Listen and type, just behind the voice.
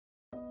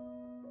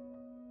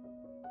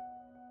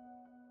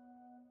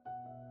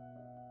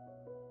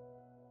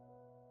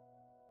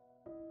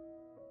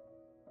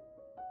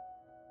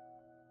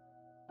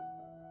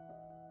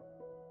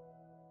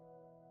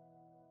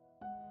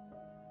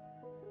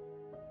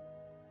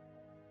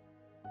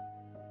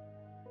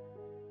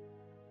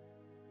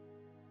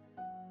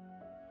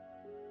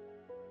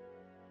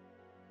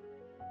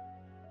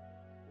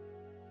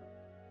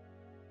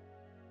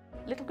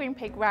Little Green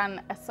Pig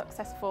ran a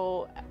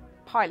successful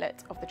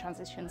pilot of the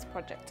Transitions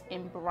project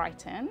in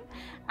Brighton,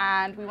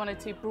 and we wanted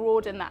to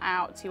broaden that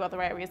out to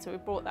other areas, so we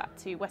brought that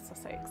to West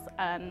Sussex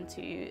and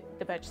to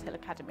the Burgess Hill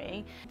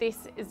Academy.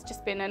 This has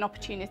just been an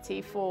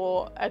opportunity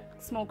for a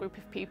small group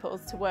of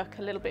pupils to work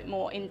a little bit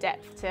more in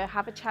depth, to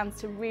have a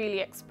chance to really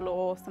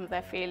explore some of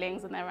their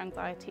feelings and their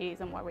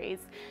anxieties and worries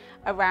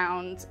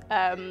around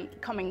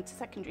coming to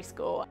secondary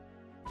school.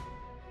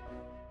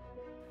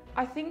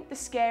 I think the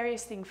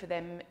scariest thing for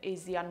them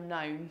is the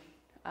unknown.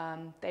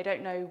 They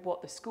don't know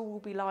what the school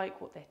will be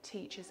like, what their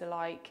teachers are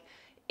like,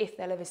 if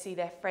they'll ever see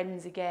their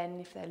friends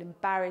again, if they'll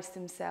embarrass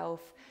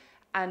themselves,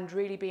 and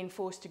really being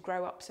forced to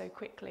grow up so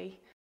quickly.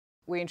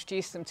 We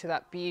introduced them to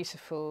that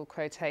beautiful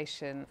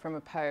quotation from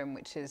a poem,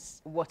 which is,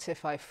 "What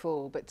if I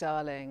fall, but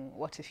darling,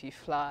 what if you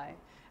fly?"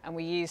 And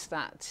we used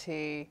that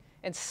to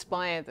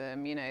inspire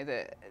them, you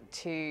know,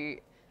 to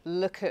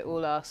look at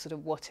all our sort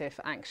of what if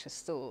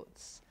anxious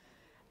thoughts,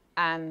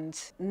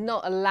 and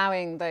not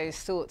allowing those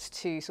thoughts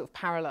to sort of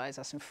paralyse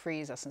us and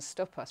freeze us and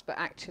stop us, but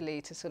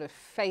actually to sort of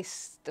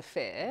face the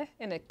fear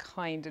in a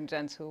kind and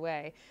gentle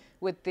way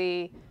with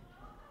the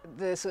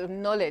sort of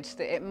knowledge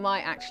that it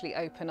might actually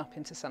open up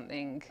into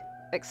something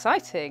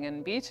exciting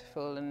and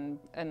beautiful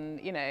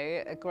and you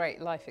know, a great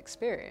life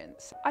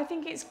experience. I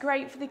think it's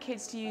great for the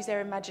kids to use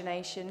their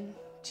imagination,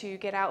 to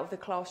get out of the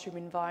classroom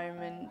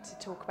environment, to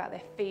talk about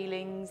their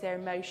feelings, their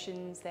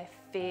emotions, their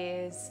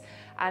fears,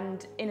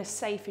 and in a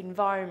safe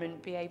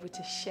environment be able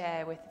to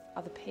share with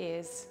other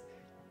peers.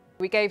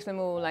 We gave them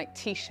all like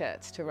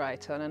t-shirts to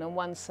write on, and on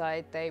one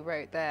side they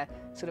wrote their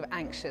sort of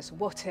anxious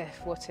what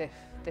if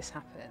this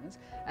happens,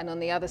 and on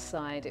the other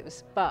side it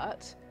was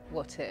but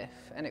what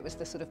if, and it was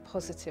the sort of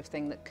positive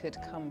thing that could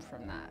come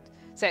from that.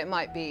 So it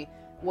might be,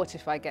 what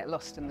if I get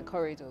lost in the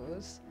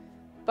corridors?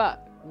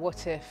 But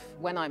what if,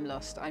 when I'm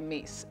lost, I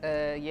meet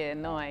a year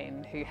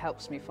 9 who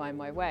helps me find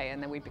my way,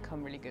 and then we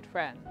become really good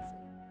friends?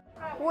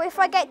 What if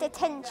I get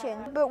detention,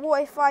 but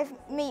what if I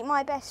meet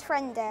my best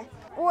friend there?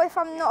 What if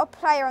I'm not a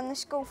player on the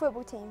school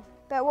football team,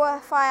 but what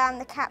if I am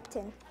the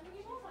captain?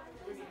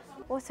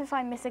 What if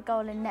I miss a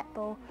goal in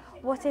netball?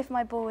 What if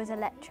my ball is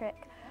electric?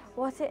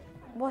 What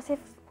if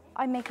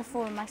I make a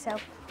fool of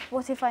myself?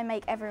 What if I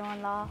make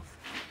everyone laugh?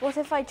 What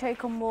if I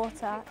choke on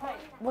water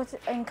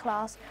in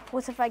class?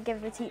 What if I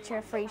give the teacher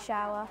a free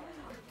shower?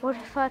 What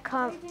if I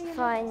can't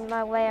find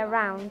my way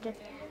around?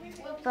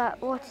 But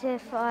what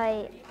if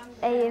an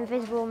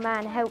invisible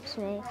man helps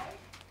me?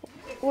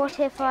 What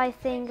if I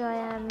think I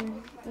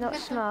am not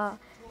smart,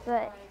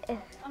 but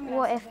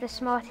what if the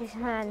smartest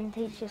man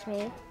teaches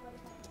me?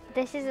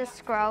 This is a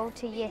scroll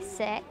to Year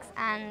 6,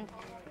 and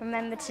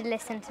remember to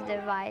listen to the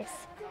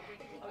advice.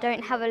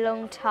 Don't have a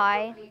long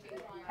tie,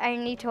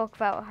 only talk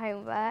about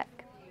homework,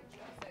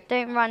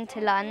 don't run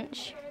to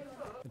lunch.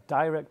 The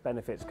direct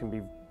benefits can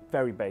be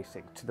very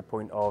basic, to the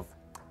point of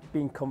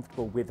being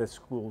comfortable with a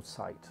school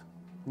site,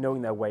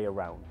 knowing their way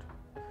around,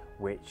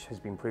 which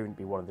has been proven to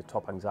be one of the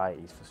top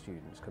anxieties for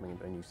students coming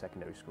into a new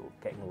secondary school,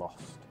 getting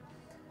lost.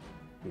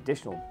 The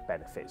additional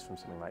benefits from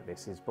something like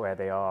this is where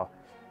they are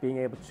being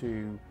able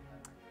to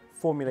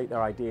formulate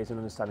their ideas and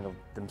understanding of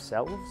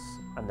themselves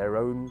and their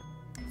own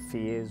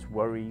fears,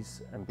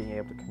 worries, and being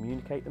able to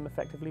communicate them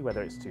effectively,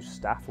 whether it's to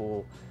staff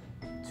or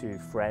to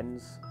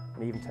friends,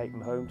 and even take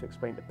them home to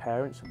explain to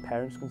parents, so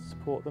parents can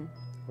support them.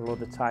 A lot of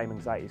the time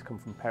anxieties come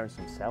from parents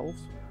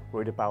themselves,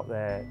 worried about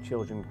their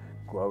children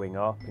growing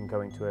up and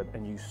going to a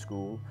new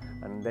school,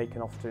 and they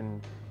can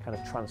often kind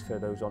of transfer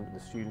those onto the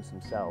students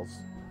themselves.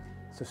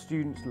 So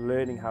students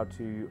learning how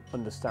to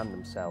understand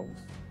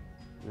themselves,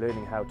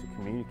 learning how to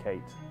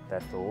communicate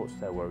their thoughts,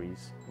 their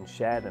worries, and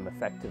share them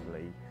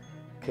effectively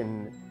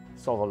can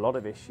solve a lot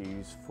of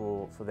issues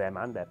for them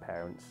and their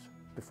parents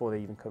before they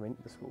even come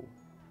into the school.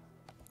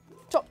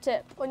 Top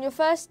tip, on your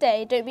first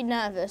day, don't be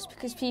nervous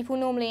because people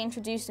normally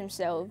introduce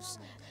themselves.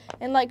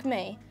 And like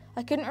me,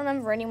 I couldn't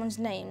remember anyone's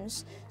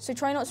names, so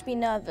try not to be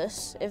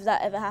nervous if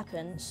that ever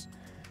happens.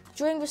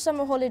 During the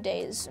summer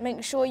holidays,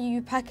 make sure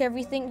you pack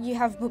everything you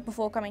have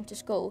before coming to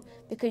school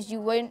because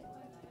you won't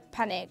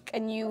panic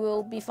and you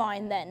will be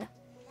fine then.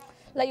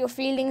 Let your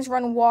feelings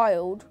run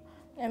wild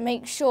and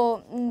make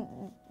sure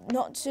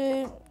not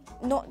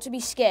to be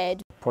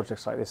scared.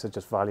 Projects like this are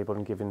just valuable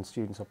in giving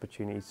students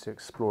opportunities to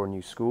explore a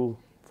new school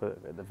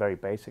at the very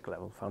basic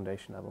level,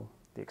 foundation level.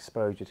 The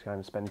exposure to kind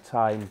of spend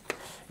time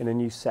in a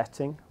new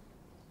setting,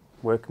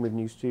 working with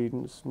new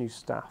students, new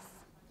staff,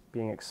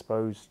 being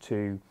exposed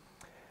to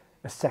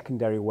a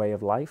secondary way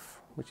of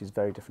life, which is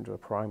very different to a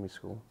primary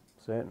school,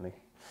 certainly.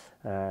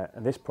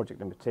 And this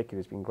project in particular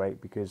has been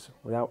great because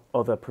without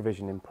other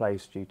provision in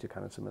place due to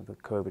kind of some of the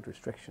COVID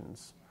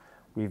restrictions,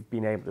 we've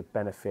been able to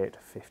benefit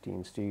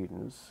 15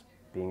 students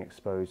being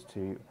exposed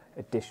to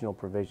additional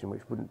provision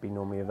which wouldn't be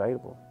normally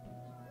available.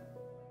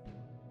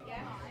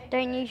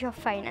 Don't use your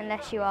phone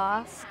unless you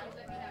ask.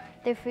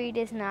 The food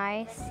is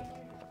nice.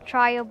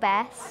 Try your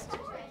best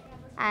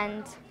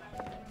and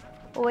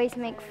always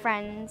make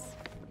friends